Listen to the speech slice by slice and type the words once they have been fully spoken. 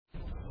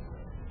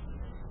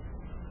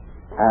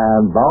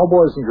And now,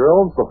 boys and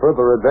girls, the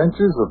further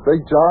adventures of Big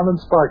John and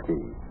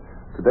Sparky.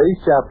 Today's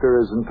chapter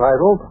is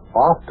entitled,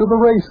 Off to the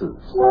Races.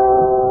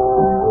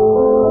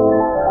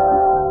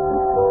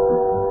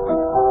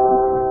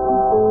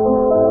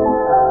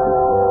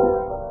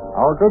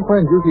 Our good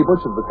friend Yuki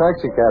Butcher, the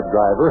taxicab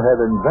driver, had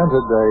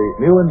invented a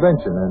new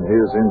invention in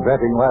his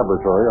inventing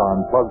laboratory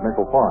on Plug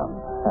Nickel Farm.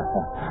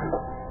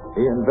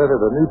 He invented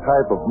a new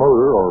type of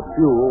motor or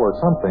fuel or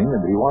something,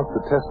 and he wants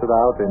to test it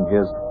out in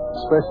his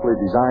specially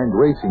designed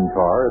racing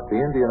car at the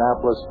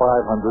Indianapolis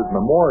 500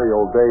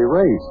 Memorial Day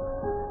race.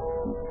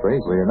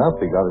 Strangely enough,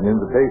 he got an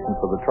invitation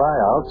for the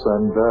tryouts,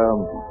 and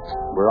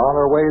we're on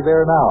our way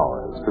there now.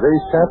 As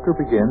today's chapter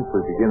begins,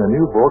 we begin a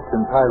new book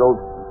entitled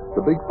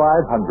The Big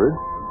 500,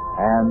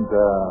 and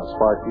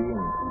Sparky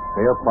and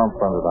Mayor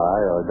Plumfront and I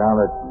are down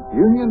at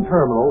Union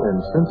Terminal in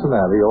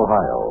Cincinnati,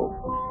 Ohio.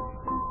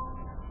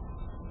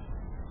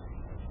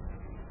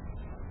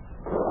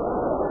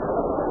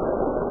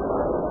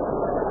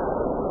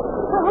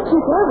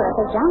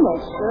 John,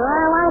 there's sure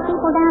are a lot of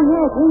people down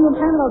here at Union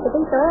Terminal to be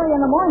so early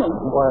in the morning.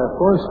 Why, of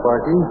course,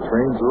 Sparky.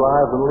 Trains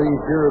arrive and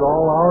leave here at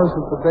all hours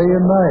of the day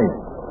and night.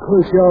 Of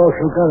course, you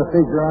also got to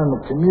figure on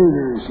the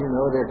commuters. You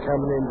know, they're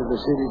coming into the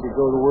city to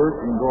go to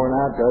work and going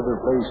out to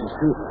other places,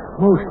 too.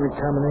 Mostly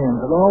coming in.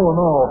 But all in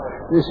all,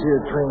 this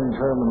here train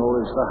terminal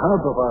is the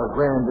hub of our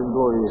grand and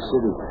glorious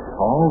city.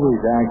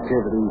 Always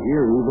activity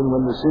here, even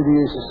when the city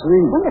is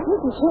asleep. Wonder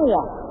if he's here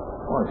yet.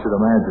 Well, I should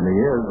imagine he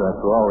is.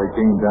 After all, he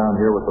came down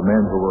here with the men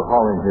who were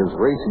hauling his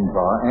racing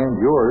car and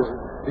yours.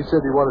 He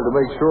said he wanted to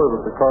make sure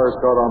that the cars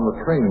got on the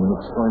train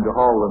that's going to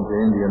haul them to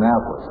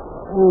Indianapolis.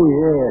 Oh,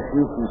 yes.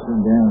 Yuki's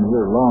been down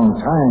here a long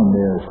time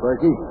there,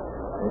 Sparky.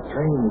 That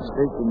train that's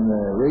taking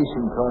the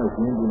racing cars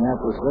to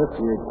Indianapolis left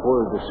here at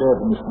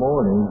 6:45 this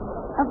morning.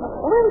 Where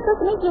are we supposed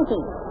to meet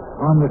Yuki?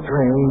 On the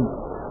train.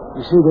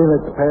 You see, they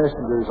let the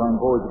passengers on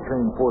board the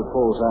train before it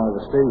pulls out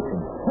of the station.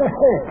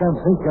 Come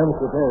think of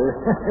it better.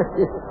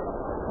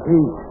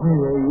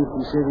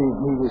 Yuki said he'd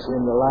meet us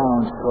in the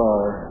lounge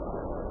car.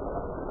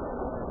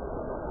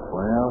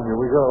 Well, here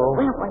we go.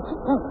 Well,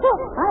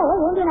 we're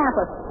in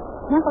Indianapolis.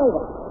 Can't believe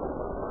it.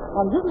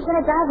 And Yuki's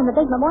going to drive in the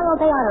big Memorial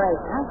Day auto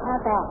race. How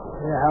about that?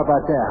 Yeah, how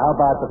about that? How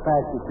about the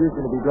fact that you're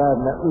going to be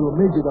driving that little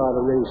midget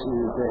auto race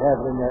that they're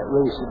having in that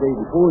race the day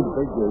before the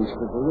big race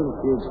for the little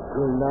kids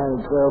between 9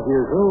 and 12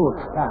 years old?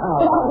 How about that?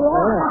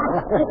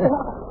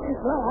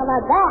 Well, how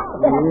about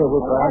that? Yeah,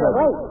 we're proud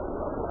of it.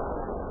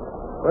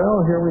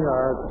 Well, here we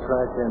are at the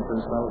track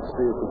entrance. Now let's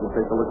see if we can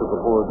take a look at the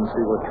board and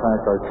see what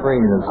track our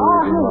train is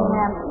leaving on.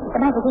 The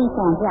magazine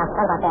stands. Yeah,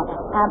 forgot about that.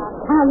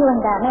 How you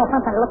and Mayor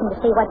Plumfront are looking to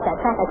see what track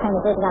our train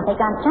is leaving on. Hey,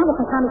 John, can I get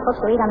some comic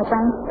books to read on the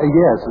train?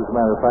 Yes, as a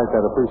matter of fact,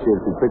 I'd appreciate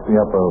if you pick me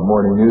up a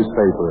morning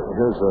newspaper.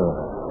 Here's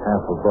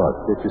half a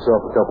buck. Get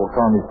yourself a couple of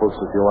comic books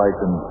if you like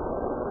and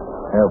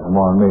have them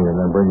on me, and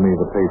then bring me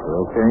the paper,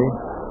 okay?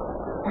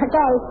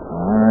 Okay.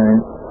 All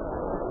right.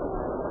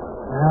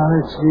 Now,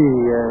 let's see.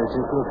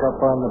 Just look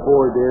up on the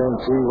board there and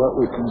see what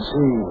we can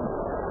see.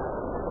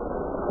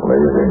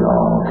 Leaving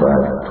on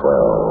track 12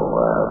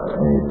 at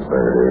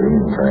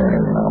 8:30,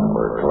 train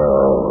number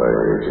 12,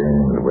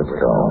 aging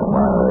Whitcomb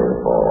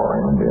Riley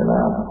for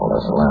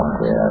Indianapolis,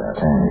 Lafayette,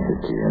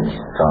 Kankakee, and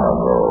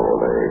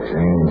Chicago.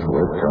 Aging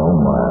Whitcomb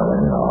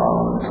Riley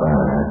on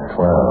track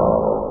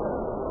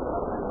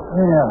 12.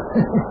 Well,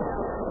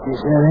 guess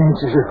that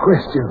answers your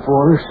question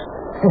for us.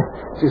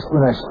 Just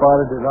when I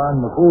spotted it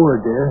on the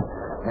board there,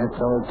 that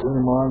fellow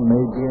came on and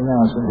made the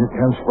announcement. Here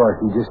comes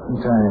Sparky just in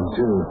time,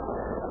 too.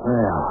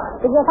 Well.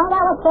 Did you find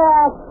out what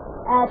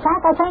track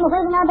our train is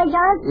leaving on, Big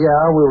John?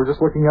 Yeah, we were just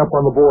looking up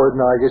on the board.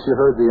 Now, I guess you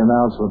heard the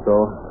announcement,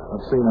 though.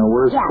 Let's see now.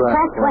 Where's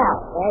track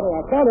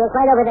 12? There it is,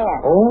 right over there.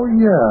 Oh,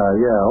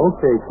 yeah.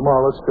 Okay, come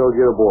on, let's go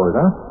get aboard,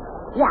 huh?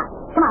 Yeah.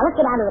 Come on, let's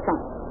get out of the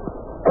train.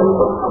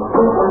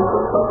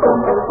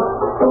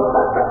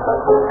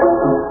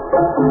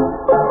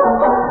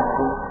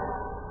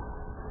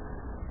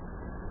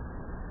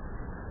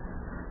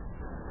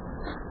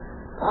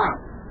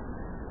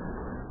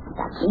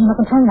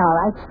 Looking train, all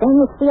right.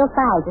 Stainless steel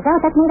sides. Is that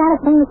what that's made out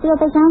of, stainless steel,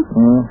 Big John?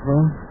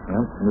 Mm-hmm.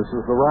 Yep, this is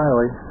the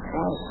Riley.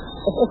 Right.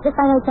 Is this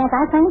by any chance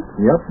our train?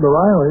 Yep, the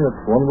Riley. That's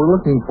the one we're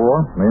looking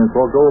for. May as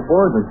well go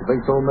aboard, don't you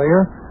think so,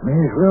 Mayor? May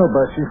as well,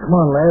 Buster. Come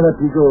on, lad,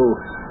 up you go.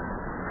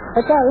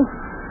 Okay.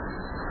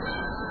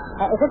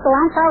 Is this the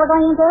lounge car we're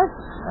going into?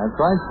 That's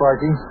right,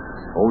 Sparky.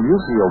 Old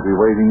Yuki will be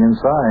waiting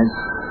inside.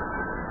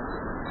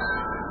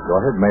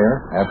 Go ahead,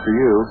 Mayor. After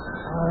you.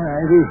 All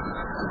righty.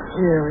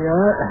 Here we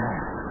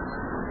are.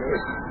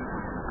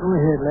 Go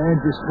ahead, lad.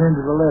 Just turn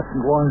to the left and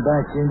go on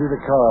back into the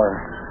car.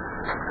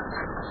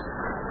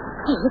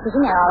 Hey, Yuki's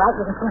in there, all right.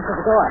 We can come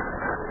through the door.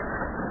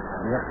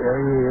 Yep, there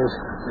he is.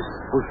 Just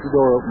push the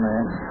door open,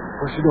 man.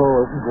 Push the door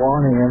open. Go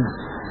on in.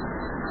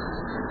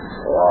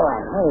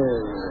 Boy, hey.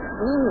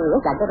 Ooh,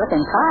 it's a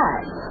good-looking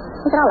car.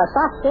 Look at all the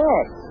soft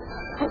chairs.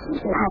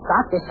 How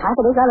soft this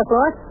carpet is on the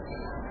floor.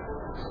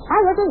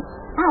 Hi,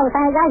 Yuki. Hi, we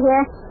finally got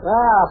here.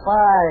 Well,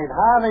 fine.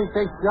 Howdy,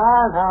 Big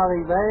John.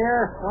 Howdy,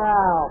 Mayor.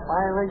 Wow,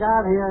 finally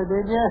got here,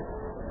 did you?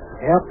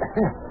 Yep.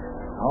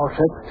 All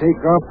set to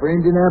take off for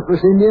Indianapolis,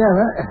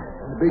 Indiana.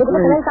 Did you put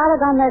the race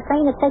autos on the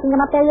train that's taking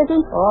them up there, Yuki?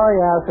 Oh,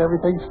 yes,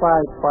 everything's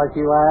fine,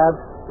 Sparky lad.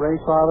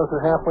 Race autos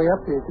are halfway up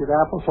to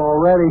Indianapolis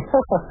already.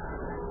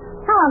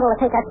 How long will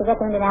it take us to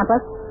get to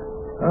Indianapolis?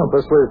 Well,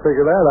 best way to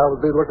figure that out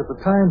would be to look at the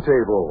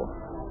timetable.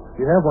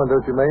 You have one,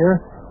 don't you,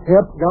 Mayor?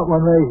 Yep, got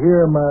one right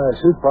here in my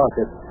suit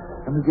pocket.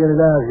 Let me get it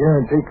out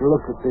here and take a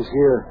look at this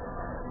here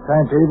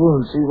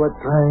timetable and see what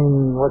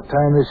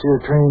time this here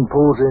train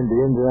pulls into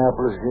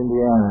Indianapolis,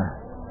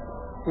 Indiana.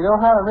 You know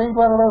how to read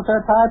one of those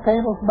there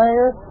timetables,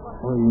 Mayor?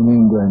 What do you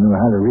mean, do I know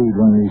how to read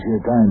one of these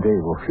here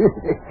timetables?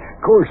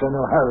 Of course I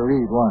know how to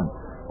read one.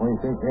 What do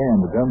you think I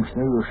am, a dumb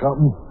snoot or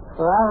something?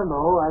 Well, I don't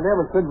know. I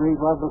never could read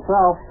one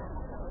myself.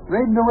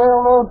 Reading the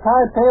railroad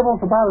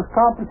timetable's about as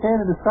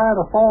complicated as trying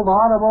to fold the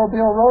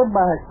automobile road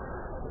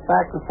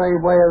back the same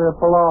way as it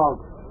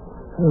belongs.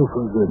 Oh,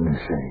 for goodness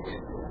sakes.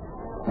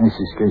 That's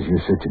just because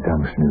you're such a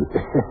dumb snoot.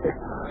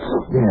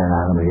 Yeah,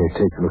 now let me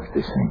take a look at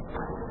this thing.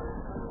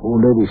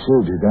 Old Eddie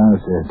Silger down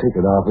at the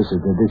ticket office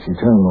at the Dixie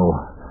Terminal.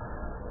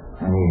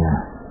 And he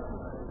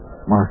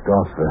marked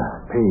off a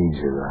page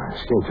of the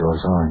schedule I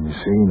was on, you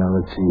see. Now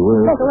let's see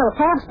where... There's a little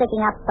tab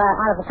sticking up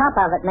out of the top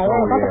of it, Mayor.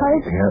 Is that the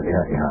place?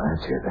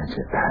 Yeah, that's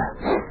it.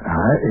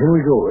 All right, here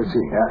we go. Let's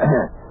see.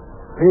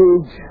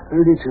 Page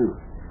 32.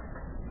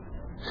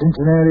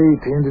 Cincinnati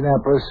to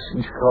Indianapolis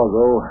and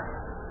Chicago.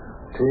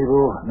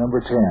 Table number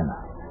 10.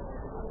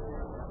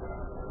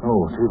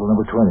 Oh, table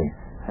number 20.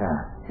 Yeah,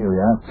 here we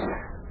are.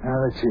 Now,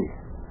 let's see.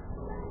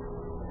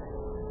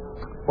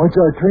 What's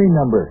our train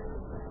number?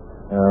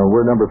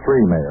 We're number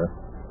 3, Mayor.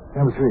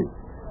 Number 3.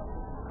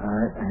 All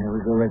right, here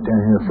we go right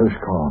down here, first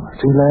column.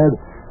 See, lad,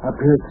 up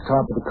here at the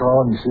top of the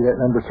column, you see that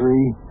number 3?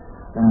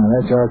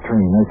 That's our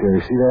train right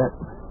there. You see that?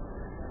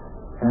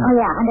 Oh,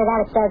 yeah. Under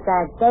that it says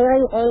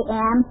daily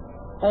AM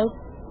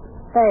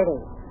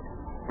 8:30.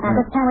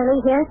 This time we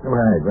leave here?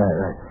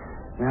 Right.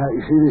 Now,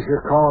 you see this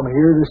here column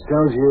here? This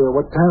tells you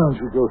what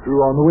towns we go through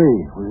on the way.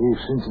 We leave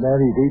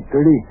Cincinnati at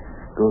 8:30,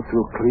 go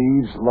through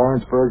Cleves,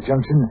 Lawrenceburg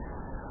Junction,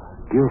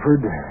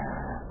 Guilford,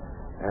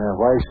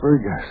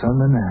 Weisburg,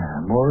 Sunman,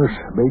 Morris,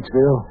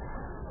 Batesville,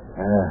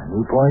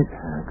 New Point,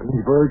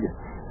 Greensburg,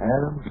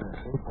 Adams,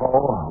 St.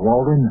 Paul,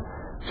 Walden,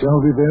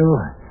 Shelbyville,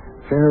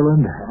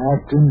 Fairland,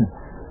 Acton,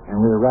 and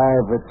we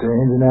arrive at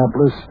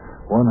Indianapolis,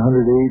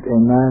 108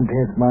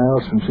 9/10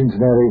 miles from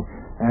Cincinnati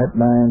at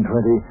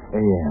 9:20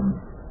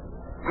 a.m.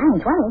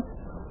 9:20?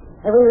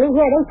 If we leave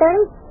here at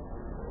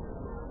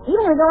 8:30?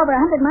 Even if we go over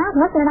 100 miles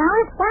in less than an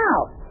hour? Wow.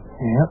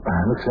 Yep,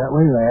 looks that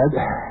way, lad.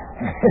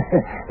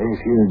 This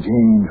here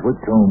James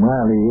Whitcomb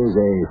Riley is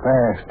a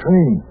fast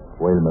train.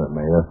 Wait a minute,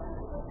 Mayor.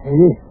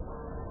 Hey?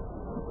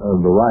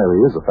 The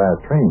Riley is a fast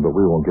train, but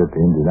we won't get to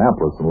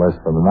Indianapolis in less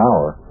than an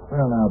hour.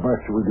 Well, now,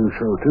 Buster will do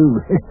so, too.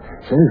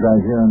 Says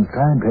right here on the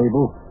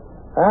timetable.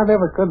 I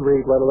never could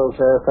read one of those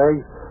there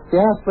things. If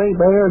you ask me,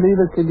 Mayor,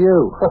 neither can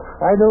you.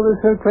 I know this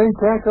here train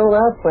can't go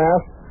that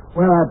fast.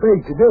 Well, I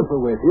beg to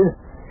differ with you.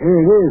 Here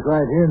it is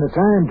right here in the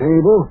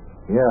timetable.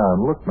 Yeah,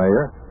 and look,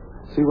 Mayor.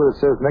 See what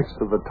it says next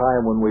to the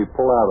time when we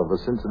pull out of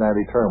the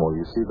Cincinnati terminal.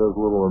 You see those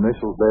little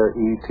initials there,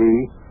 ET?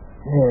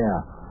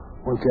 Yeah.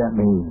 What's that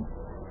mean?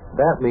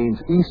 That means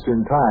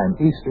Eastern Time,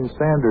 Eastern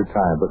Standard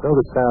Time. But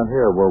notice down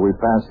here where we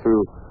pass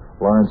through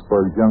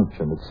Lawrenceburg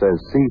Junction, it says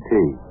CT.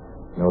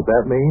 You know what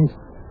that means?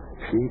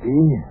 CT?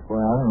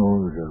 Well, I don't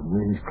know. It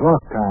means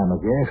clock time, I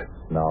guess.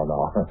 No.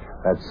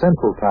 That's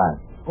Central Time.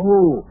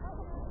 Oh.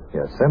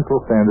 Yeah, Central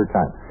Standard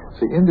Time.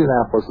 See,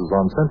 Indianapolis is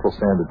on Central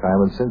Standard Time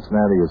and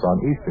Cincinnati is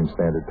on Eastern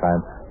Standard Time,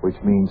 which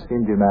means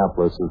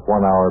Indianapolis is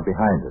 1 hour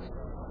behind us.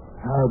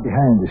 Hour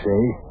behind us,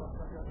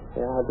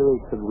 eh? Yeah, I really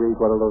could read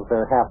one of those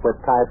there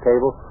half-lit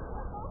timetables.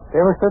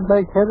 Never could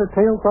make head or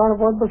tails out of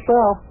one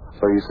myself.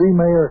 So you see,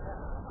 Mayor,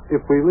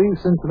 if we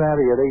leave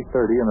Cincinnati at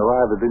 8:30 and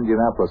arrive at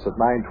Indianapolis at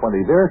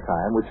 9:20 their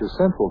time, which is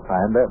Central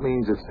Time, that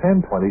means it's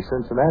 10:20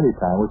 Cincinnati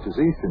time, which is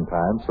Eastern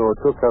Time, so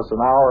it took us an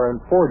hour and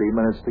 40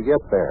 minutes to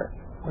get there.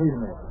 Wait a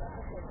minute.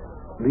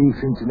 Leave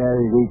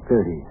Cincinnati at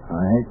 8:30, all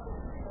right?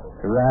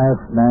 Arrive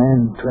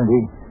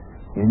 9:20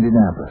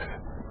 Indianapolis.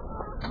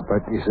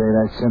 But you say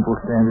that's Central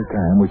Standard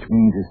Time, which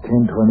means it's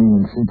 10:20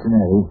 in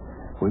Cincinnati,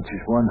 which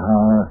is 1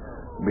 hour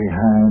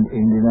behind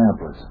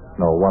Indianapolis.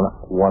 No,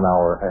 one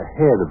hour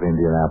ahead of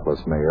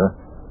Indianapolis, Mayor.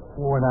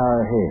 1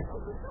 hour ahead.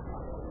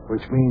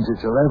 Which means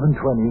it's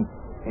 11:20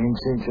 in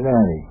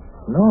Cincinnati.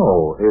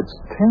 No, it's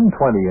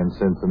 10:20 in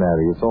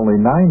Cincinnati. It's only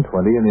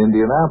 9:20 in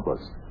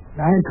Indianapolis.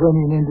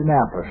 9:20 in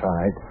Indianapolis, all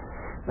right.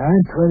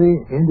 9:20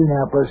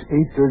 Indianapolis,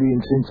 8:30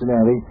 in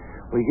Cincinnati.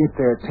 We get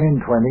there at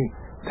 10:20.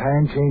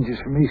 Time changes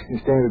from Eastern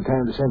Standard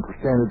Time to Central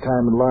Standard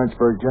Time in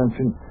Lawrenceburg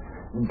Junction.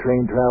 And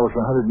train travels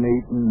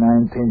 108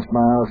 9/10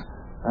 miles.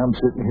 I'm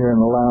sitting here in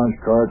the lounge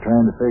car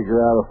trying to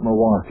figure out if my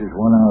watch is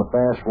 1 hour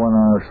fast, 1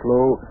 hour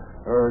slow,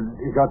 or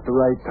you got the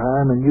right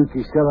time, and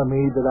Yuki's telling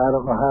me that I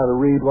don't know how to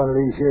read one of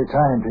these here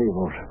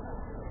timetables.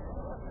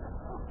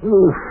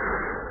 Oof.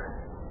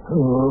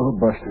 Oh,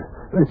 Buster,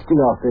 let's get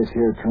off this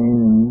here train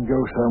and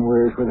go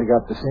somewhere where they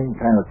got the same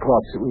kind of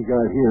clocks that we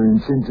got here in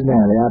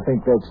Cincinnati. I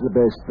think that's the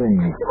best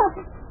thing.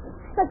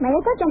 Look, Mayor,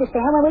 don't you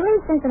understand? When we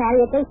leave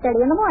Cincinnati, it's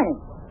 8:30 in the morning.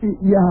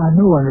 Yeah, I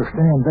know,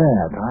 understand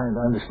that. I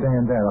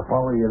understand that. I'll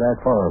follow you that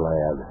far,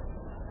 lad.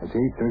 It's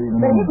 8:30 in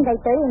the But it morning. isn't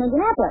 8:30 in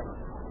Indianapolis.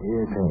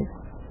 Yeah, it ain't.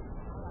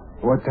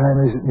 What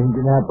time is it in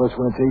Indianapolis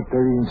when it's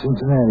 8:30 in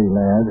Cincinnati,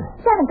 lad?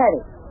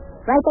 7:30.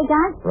 Right, Big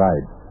John?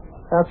 Right.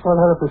 That's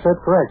 100%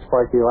 correct,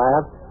 Sparky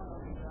lad.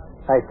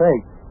 I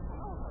think.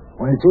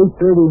 When it's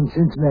 8:30 in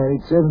Cincinnati,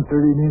 it's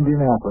 7:30 in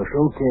Indianapolis.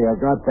 Okay, I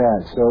got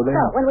that. So then...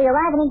 So, when we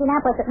arrive in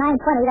Indianapolis at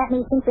 9:20, that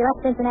means since we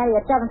left Cincinnati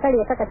at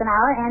 7:30, it took us an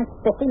hour and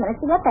 15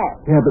 minutes to get there.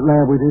 Yeah, but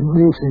lad, we didn't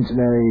leave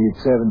Cincinnati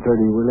at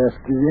 7:30. We left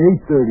at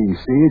 8:30.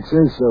 See, it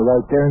says so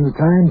right there in the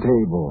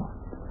timetable.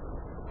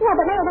 Yeah,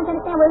 but Mayor, don't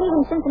you understand? We're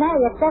leaving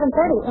Cincinnati at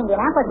 7:30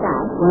 Indianapolis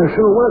time. Well,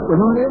 so what? We're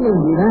not in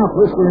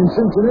Indianapolis. We're in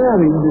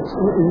Cincinnati. And it's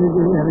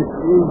 8:30.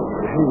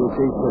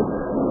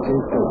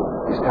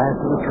 It's time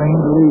for the train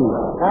to leave.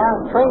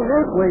 Train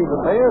is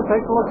leaving, Mayor.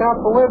 Take a look out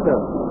the window.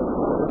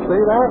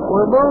 See that?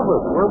 We're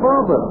moving. We're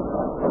moving.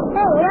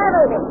 Hey, we are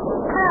moving.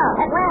 Oh,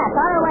 at last,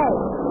 on our way.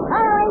 On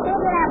our way to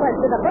Indianapolis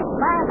to the big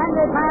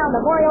 500-mile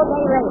Memorial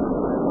Day race.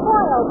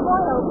 Boy, oh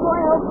boy, oh boy,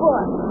 oh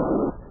boy.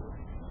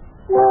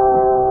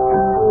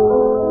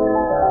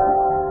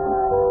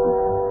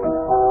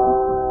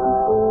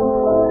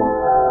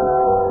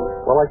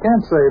 Well, I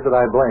can't say that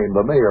I blame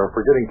the mayor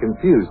for getting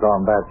confused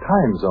on that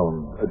time zone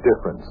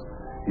difference.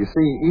 You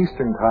see,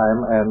 Eastern Time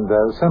and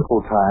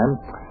Central Time,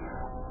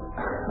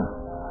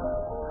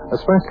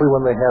 especially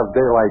when they have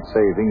daylight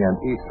saving and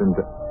Eastern...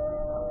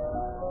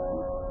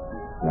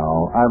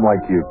 No, I'm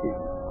like Yuki.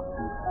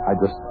 I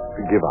just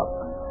give up.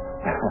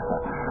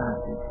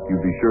 You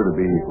be sure to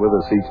be with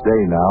us each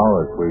day now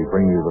as we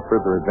bring you the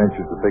further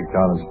adventures of Big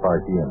John and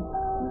Sparky, and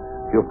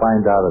you'll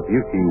find out if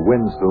Yuki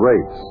wins the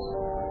race.